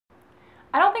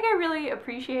I don't think I really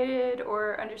appreciated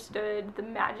or understood the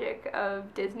magic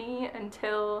of Disney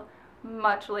until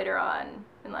much later on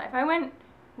in life. I went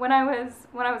when I was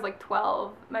like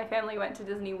 12. My family went to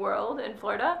Disney World in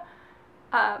Florida,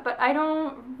 but I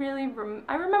don't really.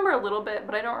 I remember a little bit,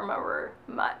 but I don't remember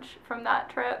much from that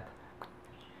trip.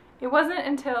 It wasn't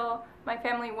until my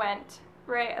family went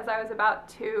right as I was about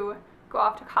to go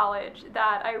off to college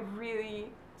that I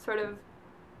really sort of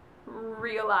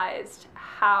realized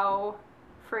how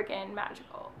freaking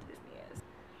magical Disney is.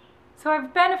 So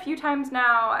I've been a few times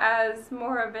now as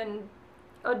more of an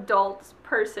adult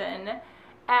person,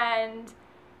 and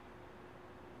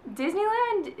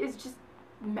Disneyland is just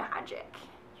magic,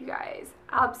 you guys.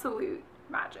 Absolute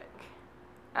magic.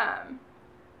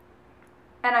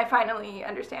 And I finally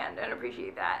understand and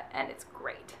appreciate that, and it's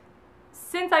great.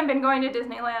 Since I've been going to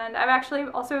Disneyland, I've actually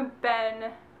also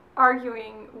been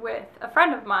arguing with a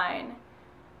friend of mine,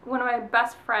 one of my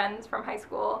best friends from high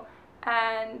school,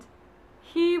 and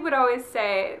he would always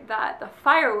say that the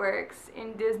fireworks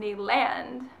in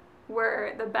Disneyland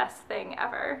were the best thing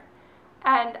ever.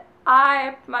 And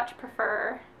I much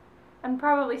prefer, and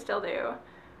probably still do,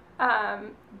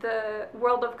 the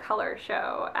World of Color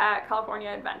show at California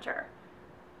Adventure,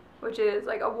 which is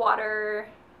like a water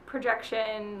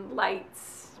projection,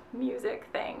 lights, music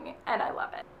thing, and I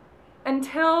love it.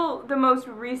 Until my most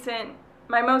recent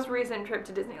trip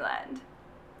to Disneyland,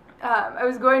 I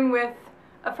was going with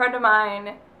a friend of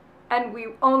mine, and we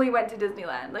only went to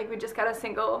Disneyland. Like, we just got a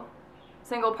single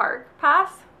park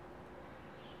pass,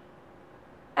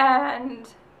 and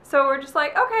so we're just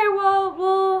like, okay,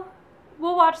 well,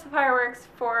 we'll watch the fireworks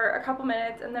for a couple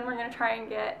minutes, and then we're gonna try and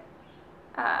get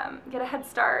a head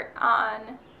start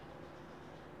on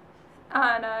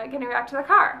getting back to the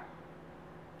car.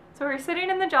 So we're sitting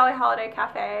in the Jolly Holiday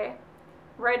Cafe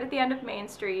right at the end of Main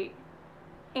Street,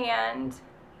 and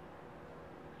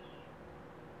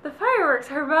the fireworks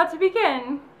are about to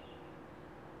begin,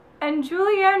 and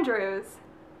Julie Andrews,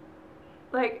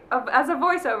 like, as a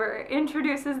voiceover,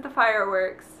 introduces the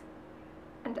fireworks,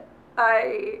 and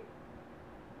I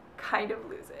kind of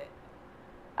lose it.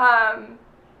 I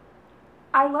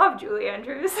love Julie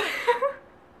Andrews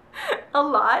a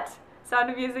lot. Sound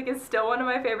of Music is still one of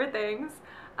my favorite things,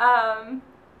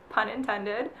 pun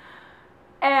intended,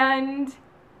 and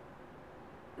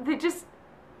it's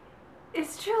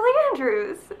Julie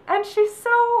Andrews, and she's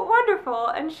so wonderful,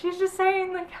 and she's just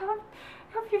saying, like, hope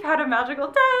you've had a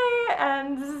magical day,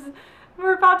 and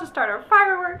we're about to start our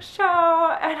fireworks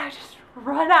show, and I just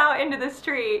run out into the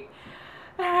street,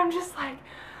 and I'm just like,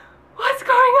 what's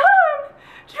going on?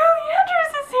 Julie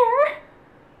Andrews is here!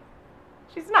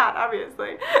 She's not,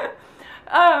 obviously.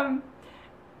 And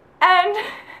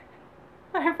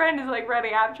my friend is like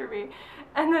running after me,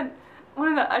 and then one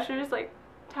of the ushers like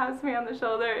taps me on the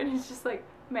shoulder, and he's just like,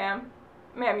 ma'am,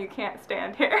 you can't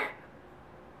stand here.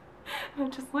 And I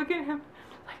just look at him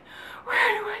like,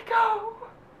 where do I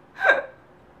go?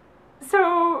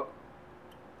 So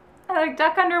I like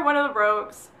duck under one of the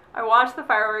ropes. I watch the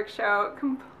fireworks show,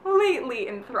 completely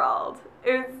enthralled.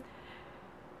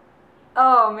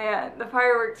 Oh man, the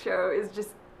fireworks show is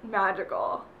just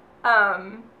magical.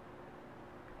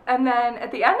 And then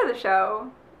at the end of the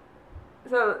show,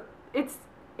 so it's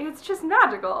just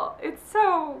magical. It's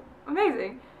so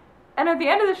amazing. And at the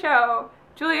end of the show,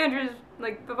 Julie Andrews,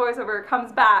 like, the voiceover,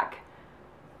 comes back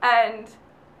and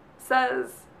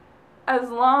says, as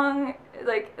long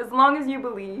as you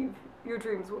believe, your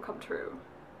dreams will come true.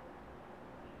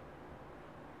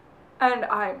 And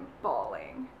I'm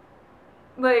bawling.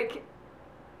 Like,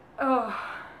 oh.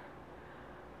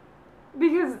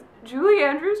 Because Julie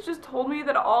Andrews just told me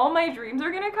that all my dreams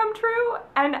are gonna come true,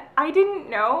 and I didn't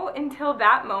know until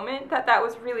that moment that that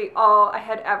was really all I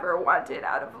had ever wanted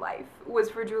out of life,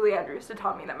 was for Julie Andrews to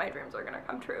tell me that my dreams are gonna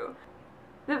come true.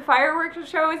 The fireworks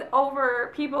show is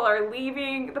over, people are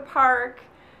leaving the park,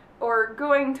 or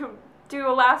going to do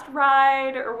a last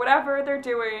ride, or whatever they're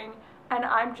doing, and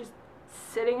I'm just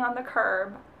sitting on the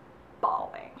curb,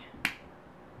 bawling.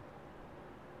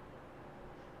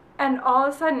 And all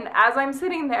of a sudden, as I'm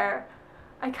sitting there,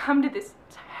 I come to this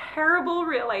terrible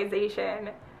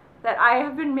realization that I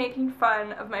have been making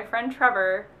fun of my friend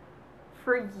Trevor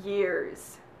for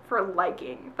years for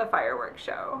liking the fireworks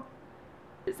show.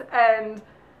 And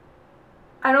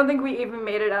I don't think we even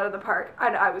made it out of the park,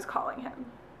 and I was calling him.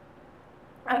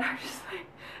 And I'm just like,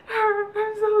 I'm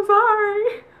so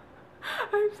sorry.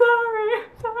 I'm sorry.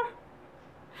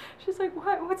 She's like,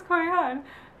 what? What's going on?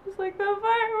 It's like, the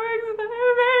fireworks are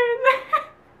amazing.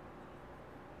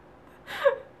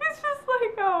 It's just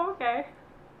like, oh, okay.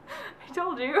 I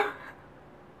told you.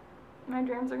 My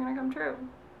dreams are gonna come true.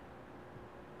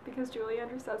 because Julie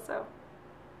Andrews says so.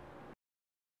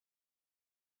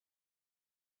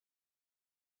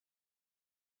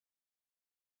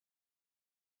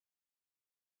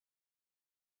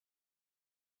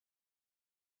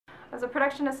 I was a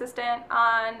production assistant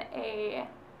on a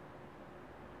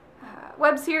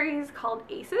web series called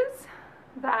Aces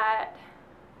that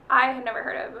I had never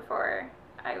heard of before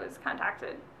I was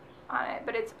contacted on it,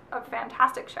 but it's a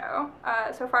fantastic show.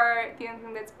 So far, the only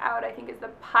thing that's out, I think, is the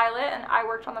pilot, and I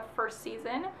worked on the first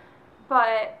season,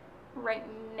 but right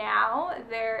now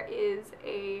there is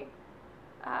a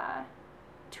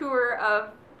tour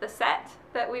of the set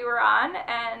that we were on,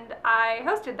 and I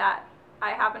hosted that.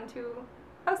 I happened to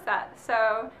host that,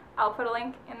 so I'll put a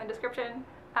link in the description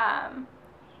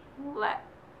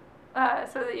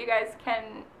so that you guys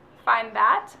can find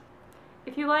that.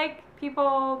 If you like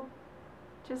people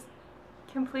just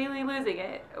completely losing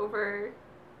it over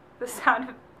the sound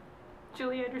of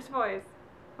Julie Andrews' voice,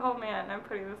 oh man, I'm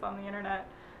putting this on the internet.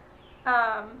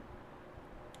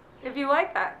 If you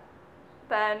like that,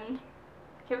 then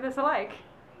give this a like,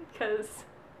 because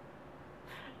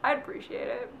I'd appreciate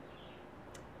it.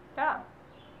 Yeah.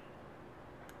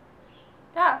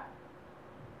 Yeah.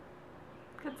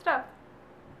 Good stuff.